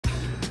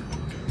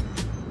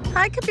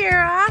Hi,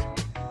 Kabira.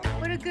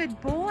 What a good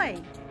boy.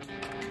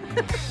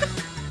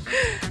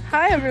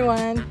 Hi,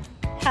 everyone.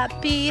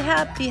 Happy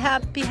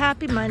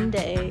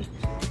Monday.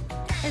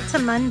 It's a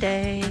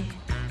Monday.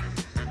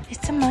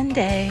 It's a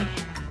Monday.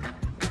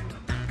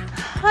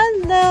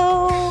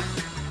 Hello.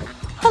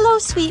 Hello,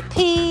 sweet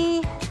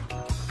pea.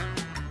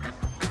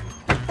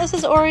 This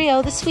is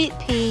Oreo, the sweet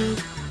pea.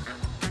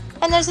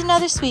 And there's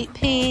another sweet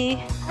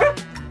pea.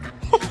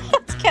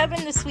 It's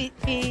Kevin, the sweet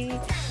pea.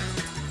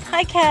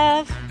 Hi,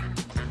 Kev.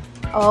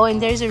 Oh,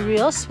 and there's a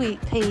real sweet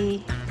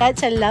pea.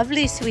 That's a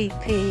lovely sweet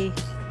pea.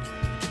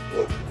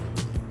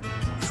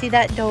 See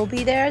that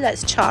Dobie there?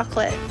 That's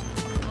chocolate.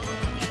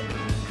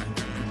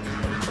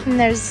 And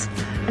there's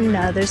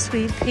another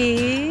sweet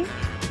pea.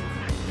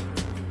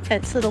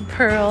 That's little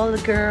Pearl,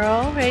 the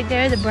girl, right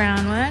there, the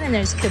brown one. And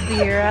there's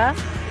Kabira.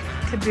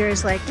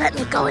 Kabira's like, let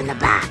me go in the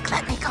back.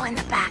 Let me go in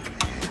the back.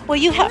 Well,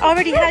 you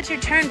already had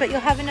your turn, but you'll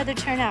have another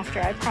turn after,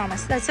 I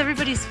promise. That's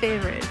everybody's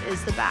favorite,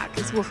 is the back,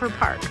 is Woofer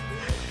Park.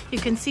 You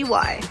can see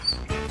why.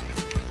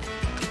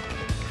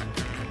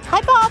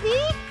 Hi, Bobby.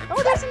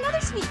 Oh, there's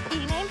another sweet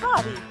pea named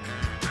Bobby.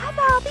 Hi,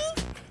 Bobby.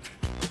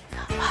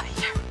 Oh, Bobby,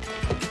 here.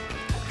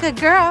 Good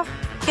girl.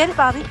 Get it,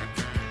 Bobby.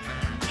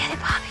 Get it,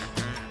 Bobby.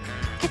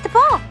 Get the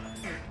ball.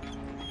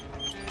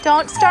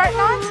 Don't start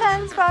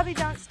nonsense, Bobby.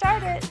 Don't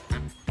start it.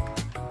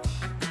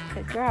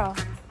 Good girl.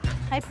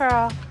 Hi,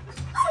 Pearl.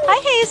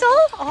 Hi,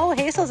 Hazel. Oh,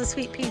 Hazel's a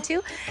sweet pea,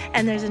 too.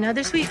 And there's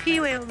another sweet pea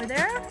way over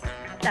there.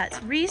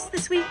 That's Reese, the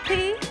sweet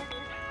pea.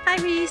 Hi,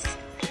 Reese.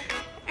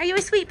 Are you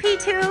a sweet pea,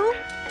 too?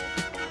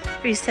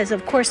 Reese says,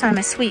 of course I'm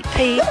a sweet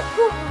pea.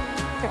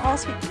 They're all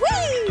sweet.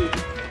 Whee!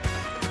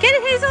 Get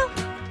it, Hazel.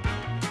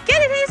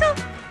 Get it, Hazel.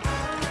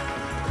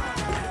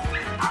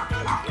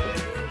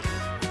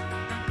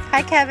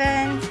 Hi,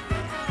 Kevin.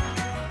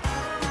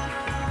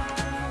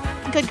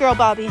 Good girl,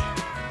 Bobby.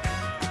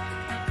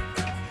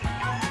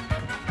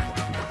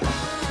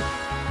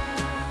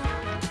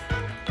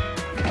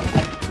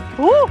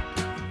 Woo!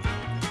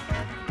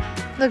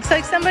 Looks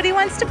like somebody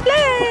wants to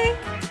play.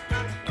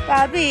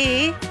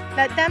 Bobby,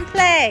 let them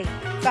play.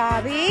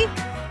 Bobby,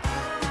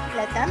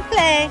 let them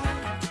play.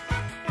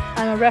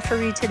 I'm a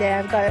referee today.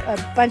 I've got a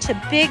bunch of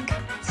big,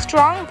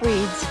 strong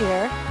breeds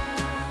here.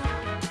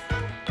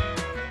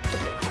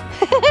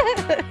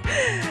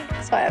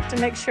 So I have to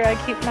make sure I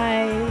keep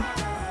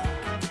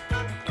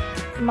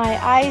my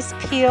eyes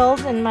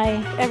peeled and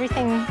my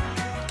everything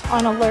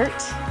on alert.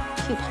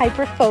 Keep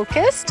hyper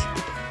focused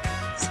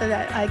so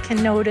that I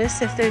can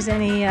notice if there's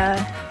any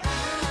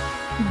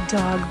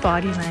dog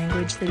body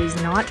language that is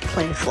not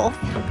playful.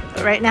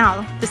 But right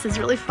now, this is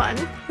really fun.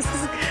 This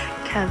is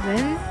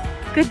Kevin.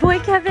 Good boy,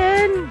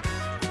 Kevin.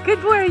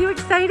 Good boy. Are you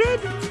excited?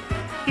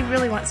 He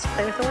really wants to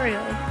play with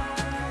Oreo.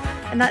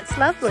 And that's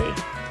lovely.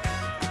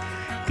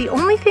 The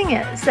only thing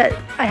is that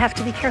I have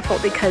to be careful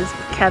because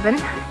Kevin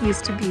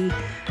used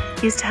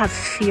to have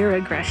fear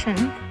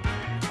aggression,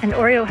 and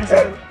Oreo has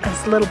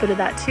a little bit of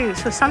that too.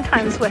 So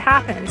sometimes what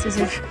happens is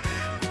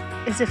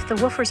if the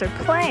Woofers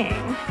are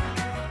playing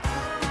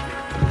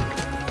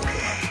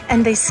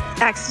and they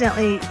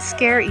accidentally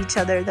scare each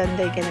other, then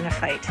they get in a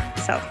fight.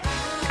 So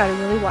gotta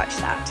really watch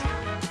that.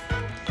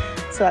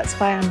 So that's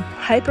why I'm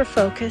hyper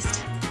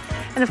focused.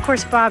 And of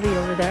course Bobby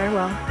over there,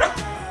 well,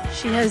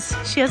 she has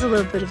a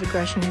little bit of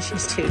aggression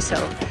issues too. So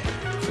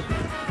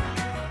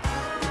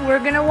we're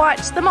gonna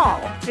watch them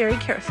all very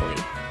carefully.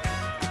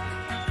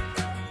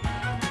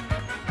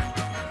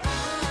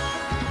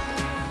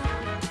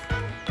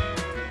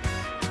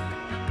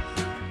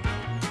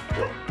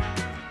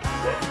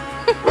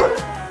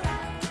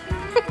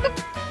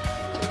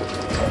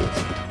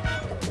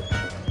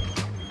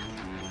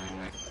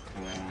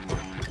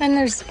 And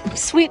there's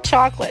Sweet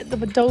Chocolate, the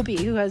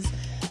Dobie, who has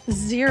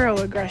zero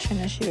aggression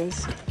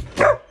issues.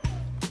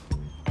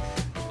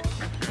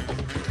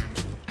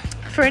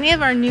 For any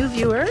of our new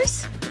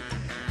viewers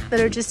that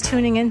are just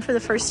tuning in for the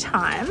first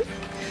time,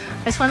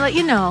 I just want to let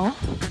you know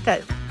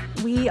that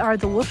we are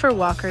the Woofer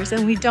Walkers,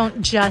 and we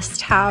don't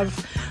just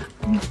have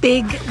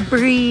big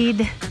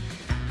breed,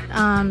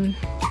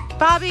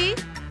 Bobby,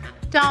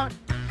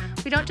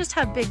 we don't just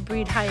have big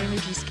breed, high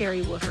energy,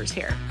 scary woofers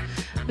here.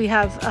 We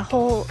have a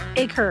whole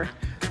acre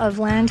of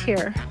land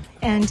here,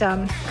 and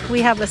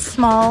we have a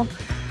small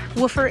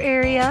woofer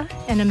area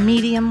and a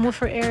medium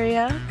woofer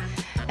area,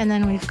 and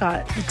then we've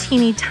got the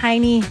teeny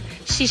tiny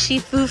shishi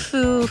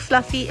foo-foo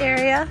fluffy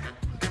area.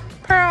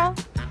 Pearl,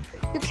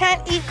 you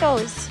can't eat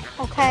those,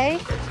 okay?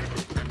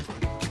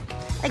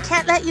 I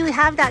can't let you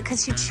have that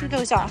because you chew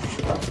those off.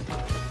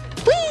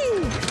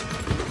 Whee!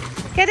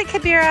 Get it,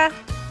 Kabira.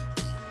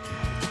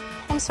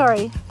 I'm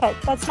sorry, but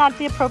that's not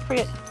the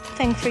appropriate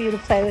thing for you to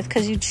play with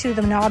because you chew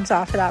the knobs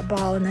off of that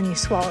ball and then you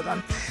swallow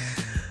them.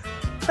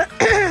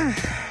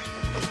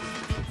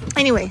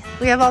 Anyway,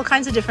 we have all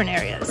kinds of different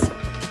areas,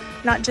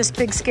 not just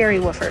big scary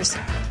woofers.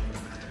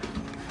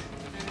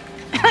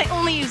 I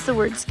only use the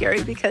word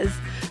scary because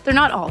they're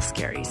not all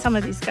scary. Some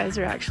of these guys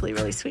are actually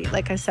really sweet.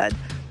 Like I said,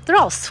 they're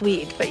all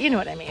sweet, but you know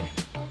what I mean.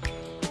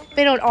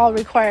 They don't all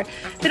require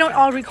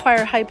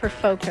hyper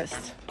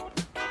focus.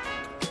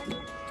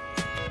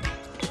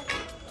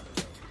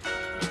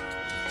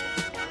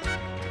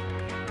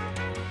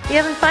 You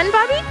having fun,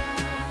 Bobby?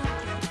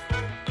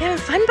 You having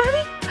fun,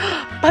 Bobby?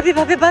 Bobby,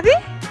 Bobby, Bobby?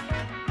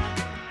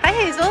 Hi,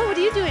 Hazel. What are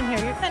you doing here?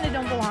 You kind of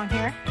don't belong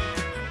here.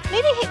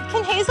 Maybe,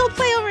 can Hazel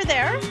play over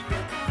there?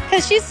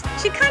 Because she's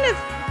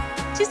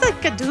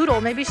like a doodle.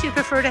 Maybe she'd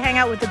prefer to hang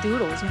out with the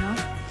doodles, you know?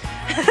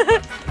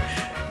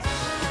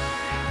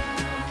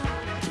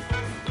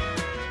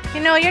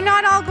 You know, you're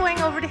not all going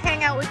over to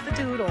hang out with the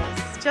doodles.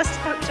 Just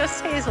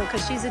Hazel,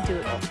 because she's a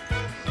doodle.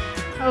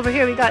 Over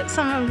here, we got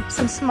some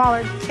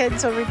smaller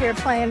kids over here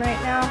playing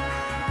right now.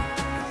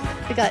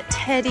 We got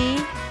Teddy.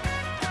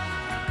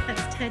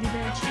 That's Teddy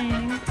Bear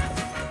Chang.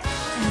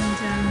 And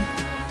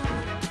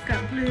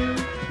got Blue.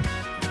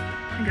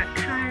 I got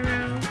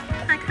Cairo.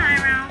 Hi,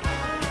 Cairo.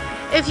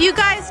 If you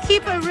guys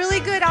keep a really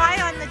good eye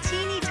on the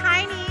teeny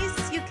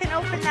tinies, you can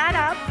open that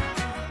up.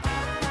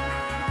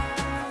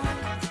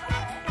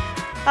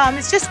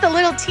 It's just the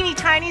little teeny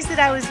tinies that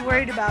I was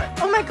worried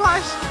about. Oh my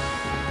gosh.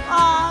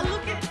 Aw,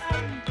 look at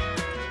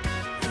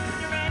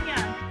Naranja.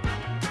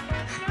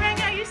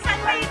 Naranja, you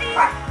sunbathing?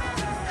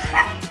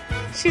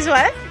 She's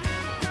what?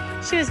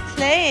 She was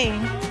playing.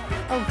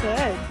 Oh,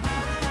 good.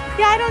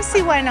 Yeah, I don't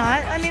see why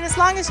not. I mean, as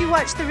long as you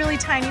watch the really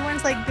tiny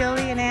ones like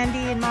Billy and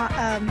Andy and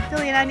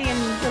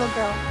Little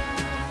Girl.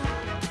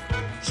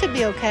 Should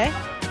be okay.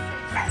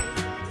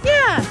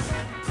 Yeah.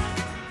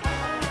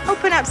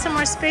 Open up some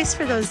more space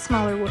for those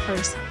smaller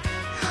woofers.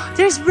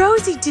 There's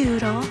Rosie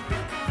Doodle.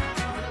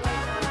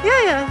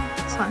 Yeah,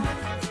 it's fine.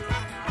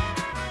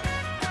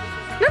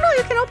 No,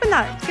 you can open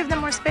that. Give them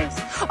more space.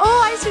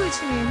 Oh, I see what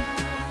you mean.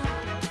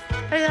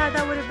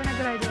 That would have been a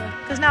good idea.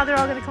 Because now they're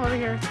all going to come over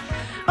here.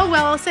 Oh,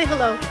 well, I'll say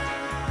hello.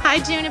 Hi,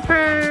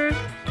 Juniper.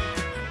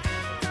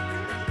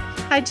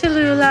 Hi,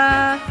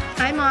 Cholula.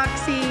 Hi,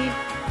 Moxie.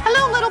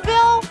 Hello, little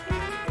Bill.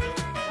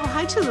 Oh,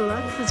 hi,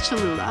 Cholula. This is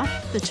Cholula,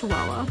 the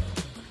Chihuahua.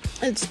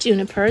 It's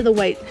Juniper, the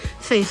white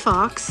fey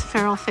fox,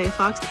 feral fey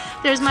fox.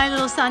 There's my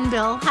little son,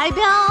 Bill. Hi,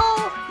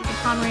 Bill. He's a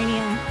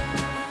Pomeranian.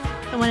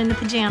 The one in the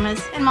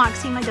pajamas. And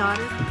Moxie, my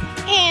daughter.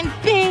 And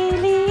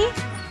Bailey.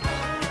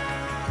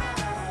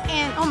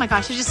 And, oh my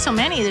gosh, there's just so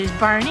many. There's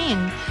Barney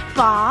and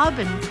Bob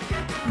and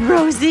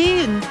Rosie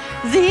and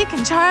Zeke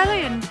and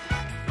Charlie and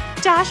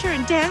Dasher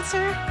and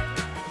Dancer.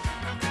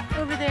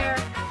 Over there,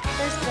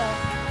 there's Bill.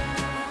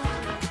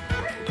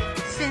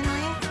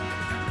 Finley.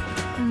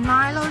 And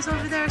Milo's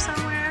over there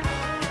somewhere.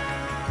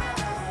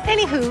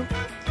 Anywho.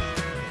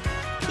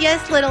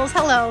 Yes, littles,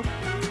 hello.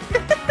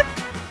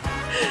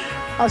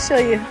 I'll show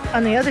you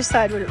on the other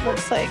side what it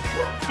looks like.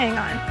 Hang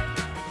on.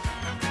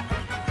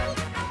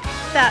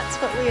 That's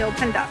what we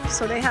opened up.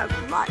 So they have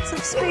lots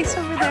of space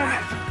over there.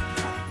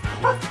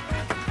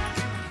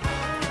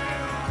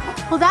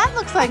 Well, that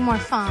looks like more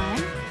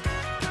fun.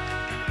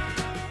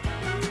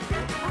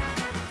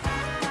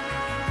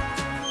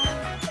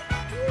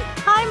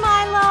 Hi,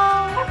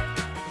 Milo.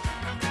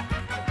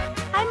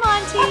 Hi,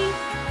 Monty.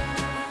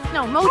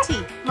 No,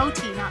 Moti.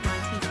 Moti, not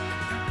Monty.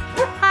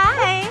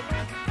 Hi.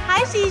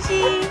 Hi,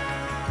 Gigi.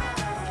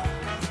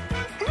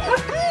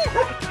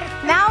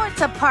 Now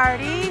it's a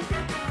party.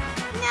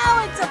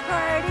 Now it's a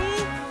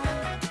party.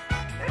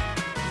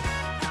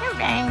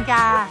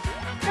 Naranja.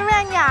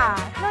 Naranja.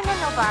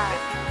 No bark.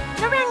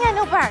 Naranja,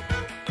 no bark.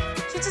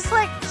 She's just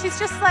like,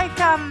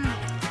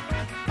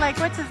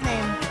 what's his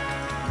name?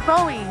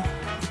 Bowie.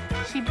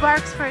 She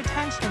barks for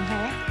attention,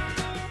 hey?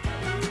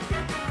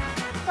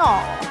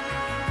 Aww.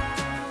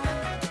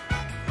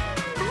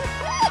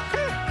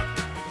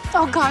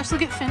 Oh gosh,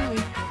 look at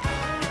Finley.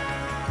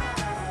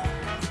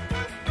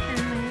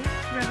 Finley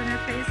rubbing her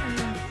face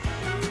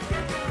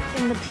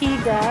in the pea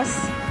grass.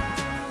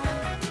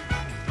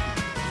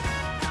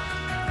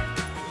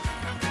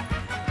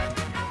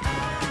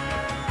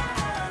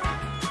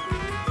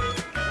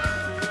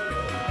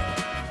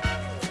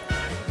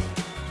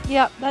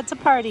 Yep, that's a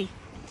party.